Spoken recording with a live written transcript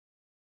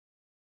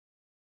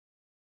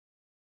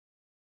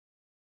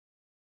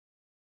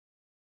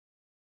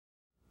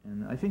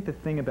I think the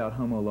thing about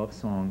Homo Love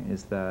Song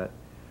is that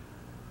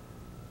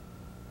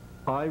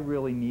I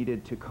really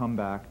needed to come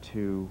back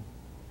to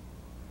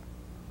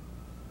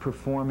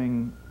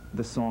performing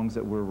the songs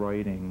that we're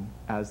writing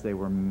as they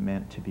were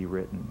meant to be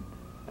written,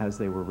 as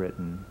they were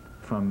written,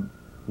 from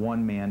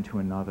one man to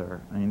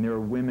another. I mean, there are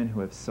women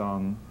who have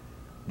sung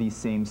these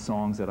same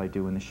songs that I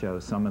do in the show,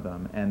 some of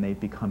them, and they've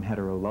become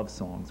hetero love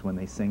songs when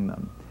they sing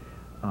them.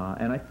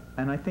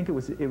 And I think it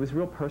was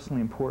real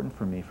personally important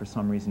for me, for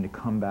some reason, to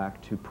come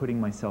back to putting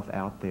myself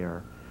out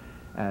there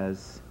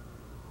as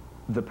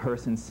the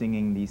person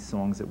singing these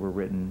songs that were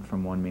written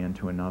from one man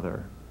to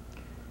another.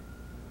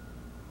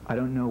 I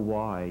don't know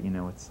why, you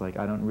know, it's like,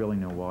 I don't really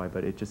know why,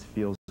 but it just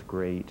feels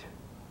great,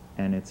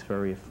 and it's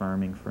very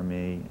affirming for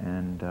me,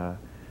 and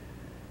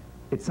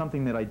it's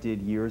something that I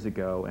did years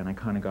ago, and I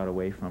kind of got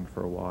away from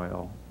for a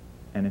while,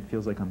 and it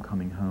feels like I'm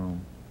coming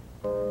home.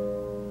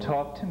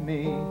 Talk to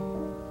me,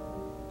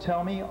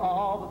 tell me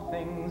all the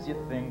things you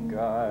think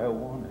I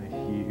want to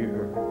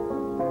hear.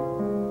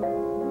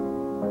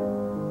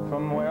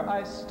 From where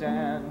I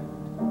stand,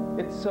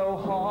 it's so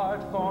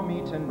hard for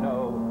me to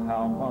know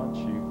how much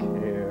you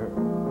care.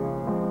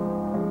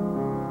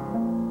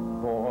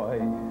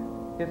 Boy,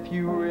 if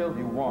you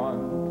really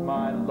want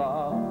my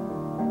love,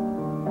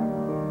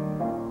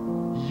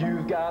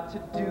 you've got to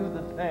do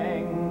the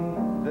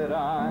thing that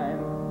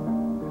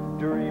I'm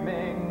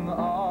dreaming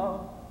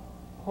of.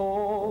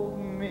 Hold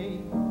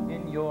me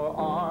in your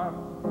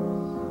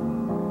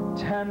arms,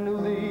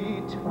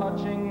 tenderly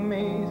touching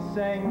me,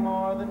 saying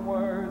more than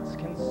words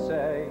can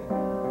say.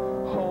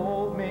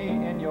 Hold me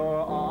in your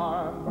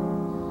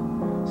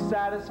arms,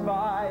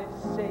 satisfied,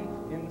 safe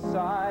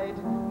inside,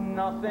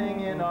 nothing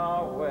in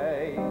our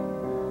way.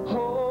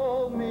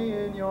 Hold me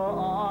in your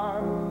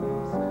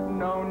arms,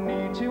 no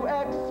need to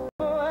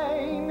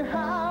explain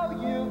how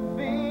you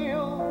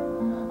feel.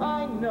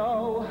 I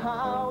know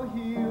how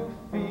you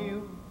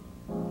feel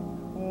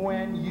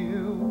when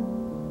you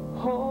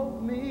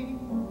hold me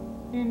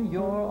in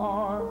your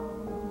arms.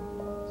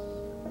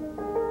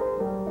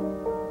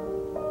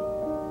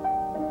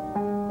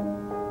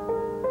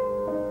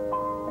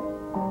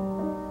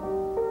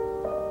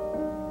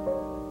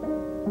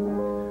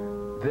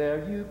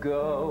 There you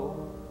go,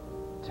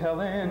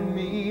 telling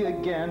me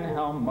again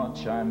how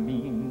much I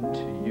mean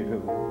to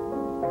you.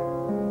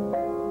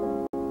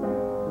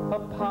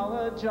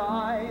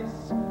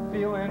 Apologize,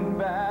 feeling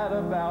bad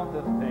about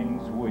the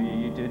things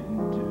we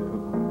didn't do.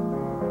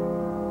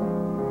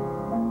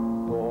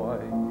 Boy,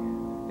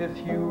 if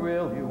you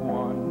really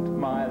want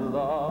my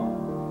love,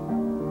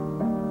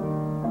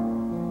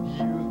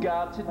 you've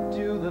got to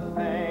do the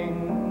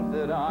thing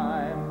that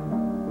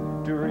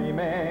I'm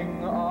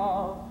dreaming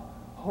of.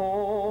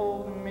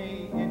 Hold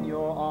me in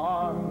your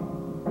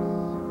arms,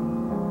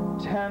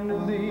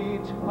 tenderly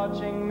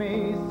touching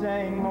me,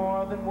 saying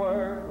more than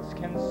words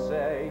can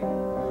say.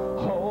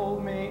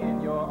 Hold me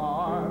in your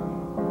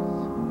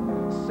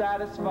arms,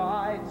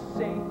 satisfied,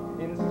 safe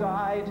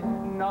inside,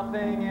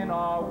 nothing in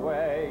our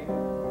way.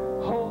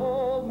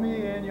 Hold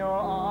me in your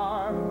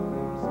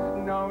arms,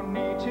 no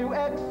need to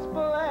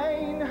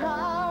explain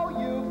how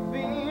you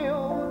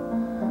feel.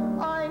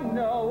 I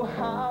know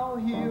how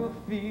you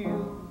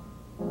feel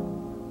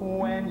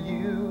when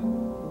you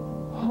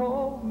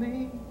hold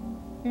me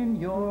in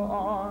your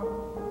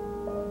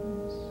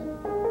arms.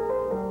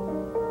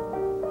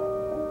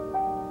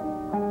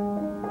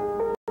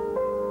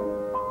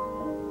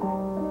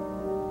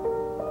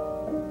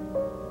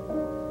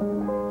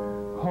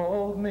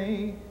 Hold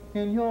me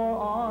in your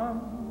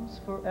arms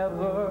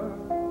forever.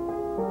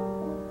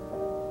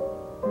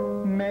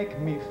 Make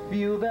me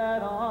feel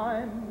that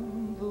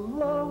I'm the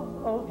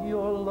love of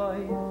your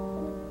life.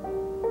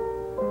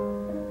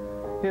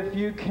 If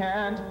you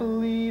can't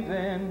believe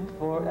in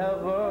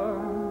forever,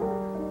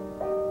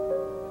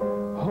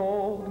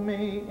 hold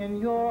me in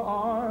your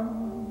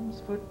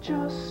arms for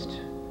just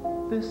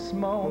this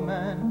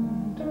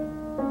moment.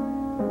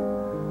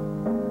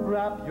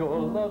 Wrap your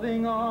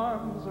loving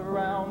arms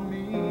around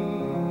me.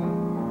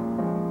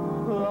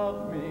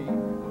 Love me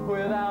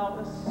without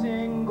a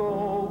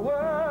single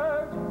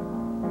word.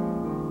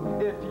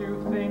 If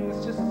you've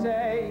things to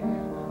say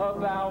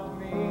about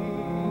me,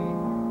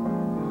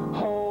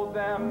 hold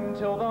them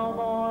till the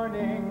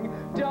morning.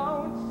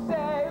 Don't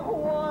say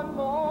one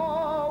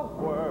more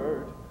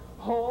word.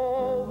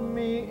 Hold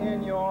me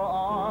in your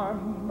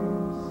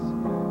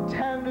arms,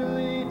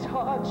 tenderly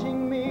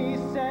touching me,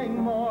 saying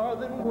more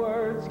than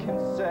words can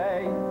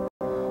say.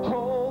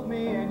 Hold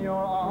me in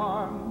your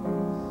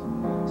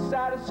arms,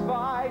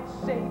 satisfied,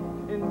 safe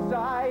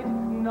inside,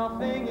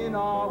 nothing in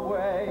our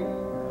way.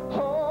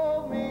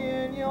 Hold me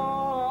in your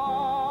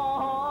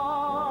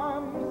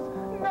arms,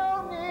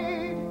 no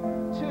need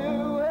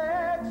to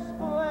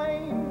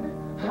explain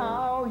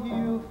how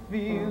you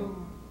feel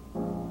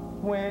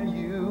when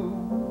you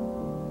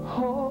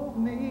hold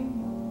me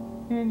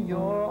in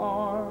your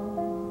arms.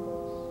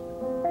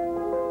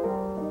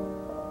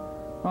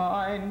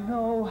 I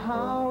know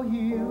how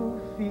you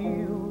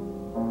feel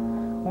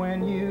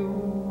when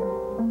you